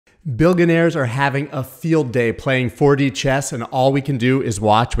Billionaires are having a field day playing 4D chess, and all we can do is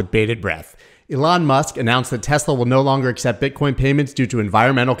watch with bated breath. Elon Musk announced that Tesla will no longer accept Bitcoin payments due to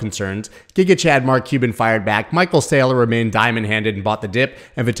environmental concerns. Giga Chad Mark Cuban fired back. Michael Saylor remained diamond-handed and bought the dip.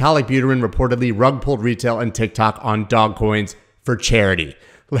 And Vitalik Buterin reportedly rug-pulled retail and TikTok on dog coins for charity.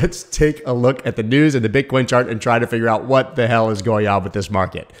 Let's take a look at the news and the Bitcoin chart and try to figure out what the hell is going on with this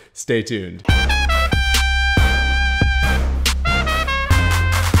market. Stay tuned.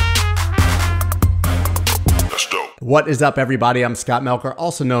 What is up, everybody? I'm Scott Melker,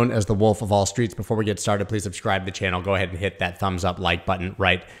 also known as the Wolf of All Streets. Before we get started, please subscribe to the channel. Go ahead and hit that thumbs up like button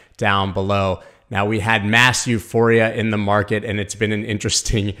right down below. Now, we had mass euphoria in the market, and it's been an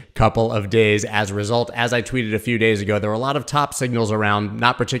interesting couple of days as a result. As I tweeted a few days ago, there were a lot of top signals around,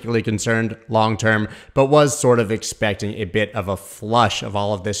 not particularly concerned long-term, but was sort of expecting a bit of a flush of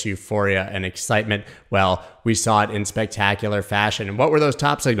all of this euphoria and excitement. Well, we saw it in spectacular fashion. And what were those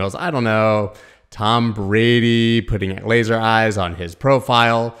top signals? I don't know. Tom Brady putting laser eyes on his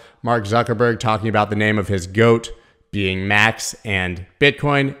profile, Mark Zuckerberg talking about the name of his GOAT being Max and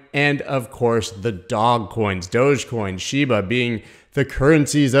Bitcoin, and of course the dog coins, Dogecoin, Shiba being the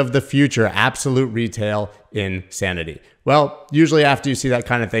currencies of the future, absolute retail insanity. Well, usually after you see that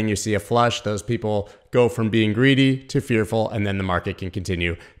kind of thing, you see a flush. Those people go from being greedy to fearful, and then the market can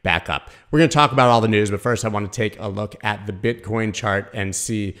continue back up. We're going to talk about all the news, but first I want to take a look at the Bitcoin chart and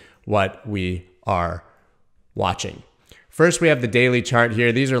see what we are watching. First, we have the daily chart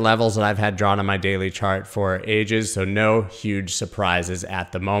here. These are levels that I've had drawn on my daily chart for ages, so no huge surprises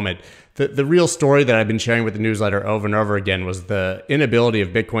at the moment. The real story that I've been sharing with the newsletter over and over again was the inability of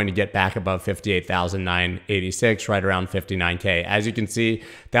Bitcoin to get back above 58,986, right around 59K. As you can see,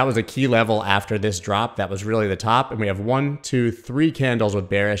 that was a key level after this drop. That was really the top, and we have 1, 2, 3 candles with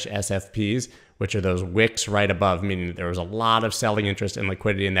bearish SFPs, which are those wicks right above, meaning that there was a lot of selling interest and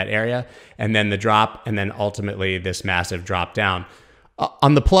liquidity in that area, and then the drop, and then ultimately this massive drop down.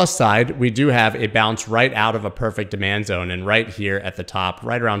 On the plus side, we do have a bounce right out of a perfect demand zone, and right here at the top,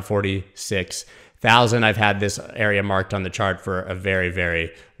 right around 46,000, I've had this area marked on the chart for a very,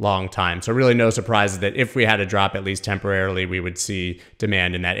 very long time. So really no surprises that if we had a drop, at least temporarily, we would see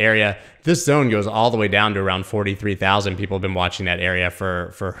demand in that area. This zone goes all the way down to around 43,000. People have been watching that area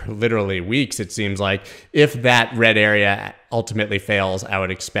for literally weeks, it seems like. If that red area ultimately fails, I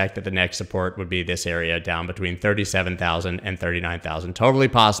would expect that the next support would be this area down between 37,000 and 39,000. Totally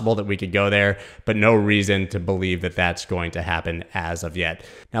possible that we could go there, but no reason to believe that that's going to happen as of yet.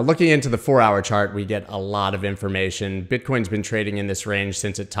 Now, looking into the 4-hour chart, we get a lot of information. Bitcoin's been trading in this range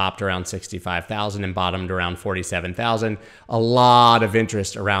since it topped around 65,000 and bottomed around 47,000. A lot of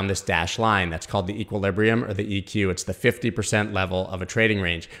interest around this dash line. That's called the equilibrium, or the EQ. It's the 50% level of a trading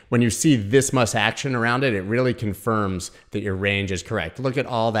range. When you see this much action around it, it really confirms that your range is correct. Look at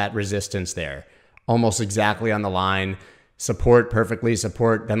all that resistance there. Almost exactly on the line. Support, perfectly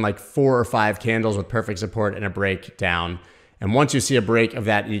support, then like 4 or 5 candles with perfect support and a breakdown. And once you see a break of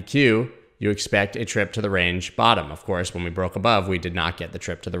that EQ, you expect a trip to the range bottom. Of course, when we broke above, we did not get the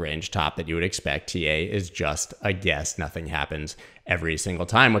trip to the range top that you would expect. TA is just a guess. Nothing happens every single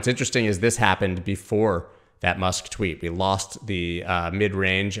time. What's interesting is this happened before that Musk tweet. We lost the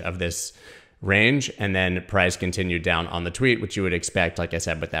mid-range of this range, and then price continued down on the tweet, which you would expect, like I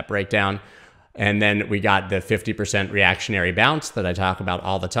said, with that breakdown. And then we got the 50% reactionary bounce that I talk about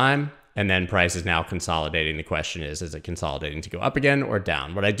all the time. And then price is now consolidating. The question is it consolidating to go up again or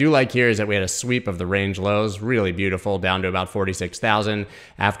down? What I do like here is that we had a sweep of the range lows, really beautiful, down to about 46,000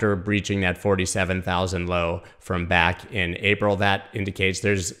 after breaching that 47,000 low from back in April. That indicates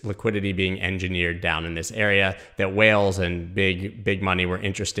there's liquidity being engineered down in this area, that whales and big money were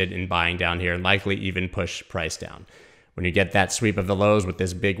interested in buying down here and likely even push price down. When you get that sweep of the lows with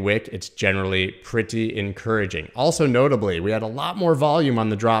this big wick, it's generally pretty encouraging. Also notably, we had a lot more volume on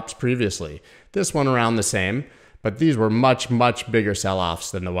the drops previously. This one around the same, but these were much, much bigger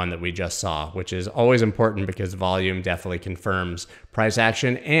sell-offs than the one that we just saw, which is always important because volume definitely confirms price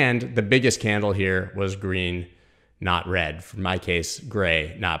action. And the biggest candle here was green, not red. For my case,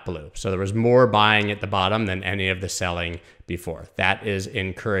 gray, not blue. So there was more buying at the bottom than any of the selling before. That is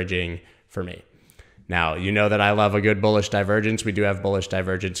encouraging for me. Now, you know that I love a good bullish divergence. We do have bullish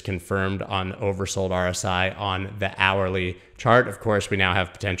divergence confirmed on oversold RSI on the hourly chart. Of course, we now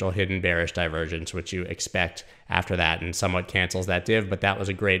have potential hidden bearish divergence, which you expect after that and somewhat cancels that div, but that was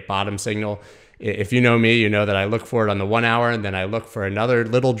a great bottom signal. If you know me, you know that I look for it on the 1 hour, and then I look for another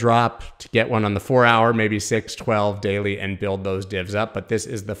little drop to get one on the 4 hour, maybe 6, 12 daily, and build those divs up. But this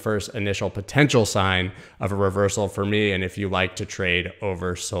is the first initial potential sign of a reversal for me, and if you like to trade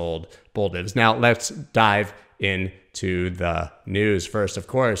oversold bull divs. Now let's dive into the news. First, of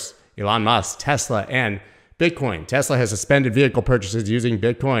course, Elon Musk, Tesla, and Bitcoin. Tesla has suspended vehicle purchases using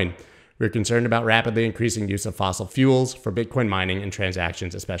Bitcoin. We're concerned about rapidly increasing use of fossil fuels for Bitcoin mining and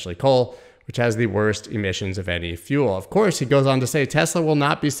transactions, especially coal, which has the worst emissions of any fuel. Of course, he goes on to say Tesla will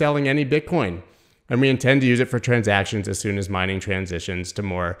not be selling any Bitcoin, and we intend to use it for transactions as soon as mining transitions to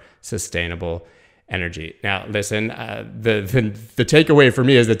more sustainable energy. Now, listen, the takeaway for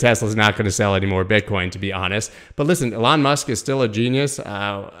me is that Tesla's not going to sell any more Bitcoin, to be honest. But listen, Elon Musk is still a genius.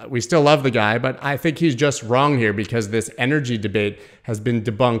 We still love the guy, but I think he's just wrong here because this energy debate has been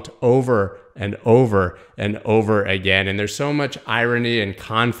debunked over and over and over again. And there's so much irony and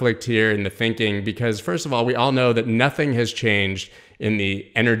conflict here in the thinking because, first of all, we all know that nothing has changed in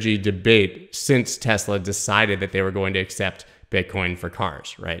the energy debate since Tesla decided that they were going to accept Bitcoin for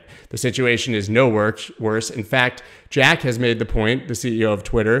cars, right? The situation is no worse. In fact, Jack has made the point, the CEO of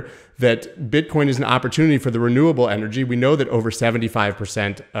Twitter, that Bitcoin is an opportunity for the renewable energy. We know that over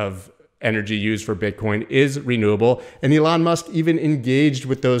 75% of energy used for Bitcoin is renewable. And Elon Musk even engaged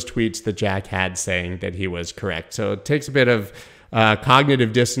with those tweets that Jack had saying that he was correct. So it takes a bit of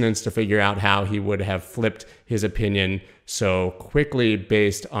cognitive dissonance to figure out how he would have flipped his opinion so quickly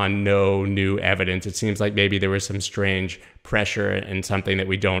based on no new evidence. It seems like maybe there was some strange pressure and something that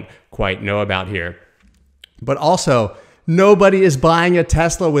we don't quite know about here. But also, nobody is buying a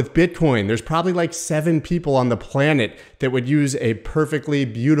Tesla with Bitcoin. There's probably like 7 people on the planet that would use a perfectly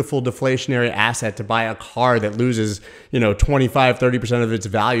beautiful deflationary asset to buy a car that loses, 25, 30% of its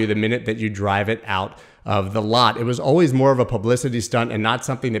value the minute that you drive it out of the lot. It was always more of a publicity stunt and not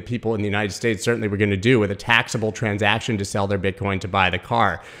something that people in the United States certainly were going to do with a taxable transaction to sell their Bitcoin to buy the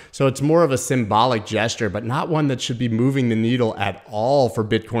car. So it's more of a symbolic gesture, but not one that should be moving the needle at all for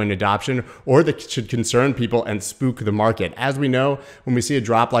Bitcoin adoption or that should concern people and spook the market. As we know, when we see a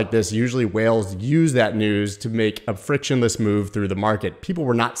drop like this, usually whales use that news to make a frictionless move through the market. People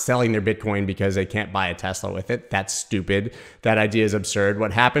were not selling their Bitcoin because they can't buy a Tesla with it. That's stupid. That idea is absurd.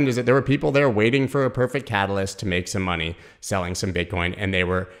 What happened is that there were people there waiting for a perfect catalyst to make some money selling some Bitcoin, and they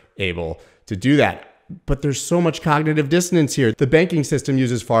were able to do that. But there's so much cognitive dissonance here. The banking system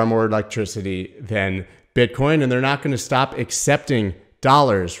uses far more electricity than Bitcoin, and they're not going to stop accepting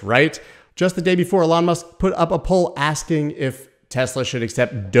dollars, right? Just the day before, Elon Musk put up a poll asking if Tesla should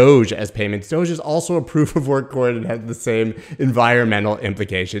accept Doge as payments. Doge is also a proof of work coin and has the same environmental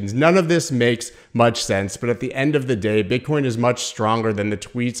implications. None of this makes much sense, but at the end of the day, Bitcoin is much stronger than the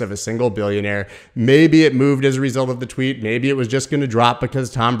tweets of a single billionaire. Maybe it moved as a result of the tweet. Maybe it was just going to drop because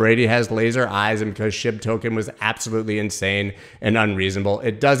Tom Brady has laser eyes and because SHIB token was absolutely insane and unreasonable.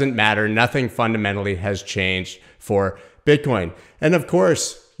 It doesn't matter. Nothing fundamentally has changed for Bitcoin. And of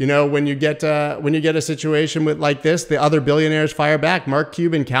course, when you get a situation like this, the other billionaires fire back. Mark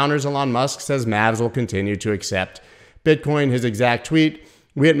Cuban counters Elon Musk, says Mavs will continue to accept Bitcoin. His exact tweet: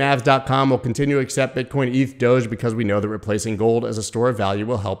 "We at Mavs.com will continue to accept Bitcoin, ETH, Doge because we know that replacing gold as a store of value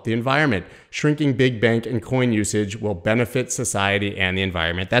will help the environment. Shrinking big bank and coin usage will benefit society and the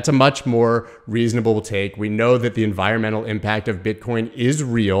environment." That's a much more reasonable take. We know that the environmental impact of Bitcoin is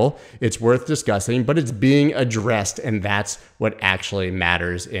real. It's worth discussing, but it's being addressed, and that's what actually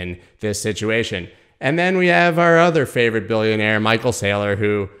matters in this situation. And then we have our other favorite billionaire, Michael Saylor,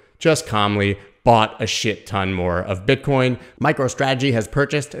 who just calmly bought a shit ton more of Bitcoin. MicroStrategy has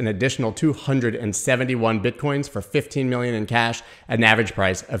purchased an additional 271 Bitcoins for $15 million in cash at an average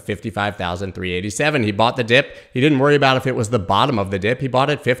price of $55,387. He bought the dip. He didn't worry about if it was the bottom of the dip. He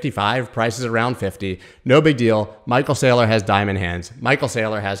bought at 55, prices around 50. No big deal. Michael Saylor has diamond hands. Michael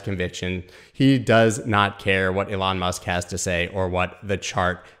Saylor has conviction. He does not care what Elon Musk has to say or what the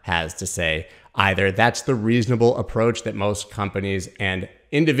chart has to say either. That's the reasonable approach that most companies and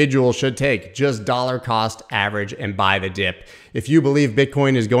individuals should take. Just dollar cost average and buy the dip. If you believe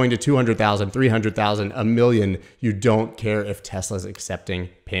Bitcoin is going to 200,000, 300,000, a million, you don't care if Tesla's accepting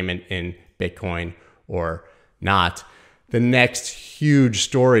payment in Bitcoin or not. The next huge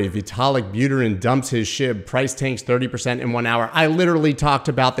story: Vitalik Buterin dumps his SHIB, price tanks 30% in 1 hour. I literally talked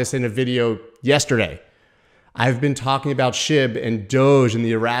about this in a video yesterday. I've been talking about SHIB and Doge and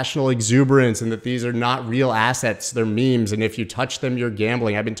the irrational exuberance and that these are not real assets, they're memes, and if you touch them, you're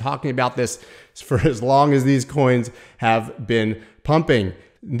gambling. I've been talking about this for as long as these coins have been pumping.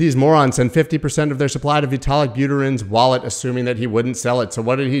 These morons send 50% of their supply to Vitalik Buterin's wallet, assuming that he wouldn't sell it. So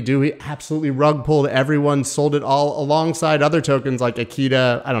what did he do? He absolutely rug pulled everyone, sold it all alongside other tokens like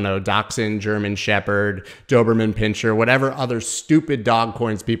Akita, Dachshund, German Shepherd, Doberman Pinscher, whatever other stupid dog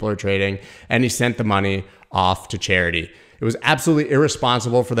coins people are trading, and he sent the money off to charity. It was absolutely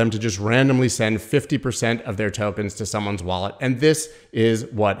irresponsible for them to just randomly send 50% of their tokens to someone's wallet. And this is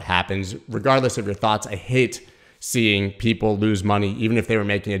what happens. Regardless of your thoughts, I hate seeing people lose money, even if they were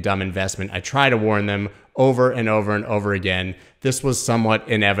making a dumb investment. I try to warn them over and over and over again. This was somewhat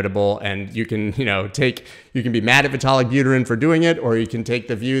inevitable, and you can, you can be mad at Vitalik Buterin for doing it, or you can take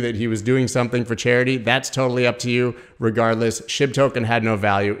the view that he was doing something for charity. That's totally up to you. Regardless, SHIB token had no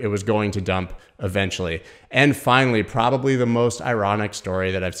value. It was going to dump eventually. And finally, probably the most ironic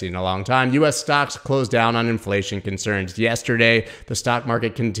story that I've seen in a long time, US stocks closed down on inflation concerns. Yesterday, the stock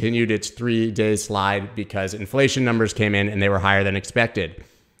market continued its 3-day slide because inflation numbers came in and they were higher than expected.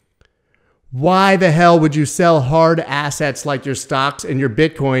 Why the hell would you sell hard assets like your stocks and your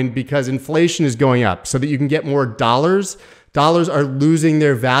Bitcoin? Because inflation is going up so that you can get more dollars. Dollars are losing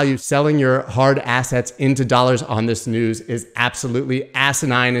their value. Selling your hard assets into dollars on this news is absolutely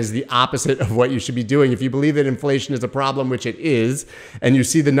asinine, is the opposite of what you should be doing. If you believe that inflation is a problem, which it is, and you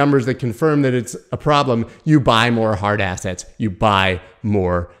see the numbers that confirm that it's a problem, you buy more hard assets. You buy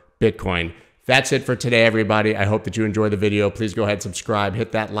more Bitcoin. That's it for today, everybody. I hope that you enjoyed the video. Please go ahead, subscribe,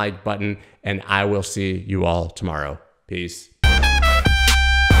 hit that like button, and I will see you all tomorrow. Peace.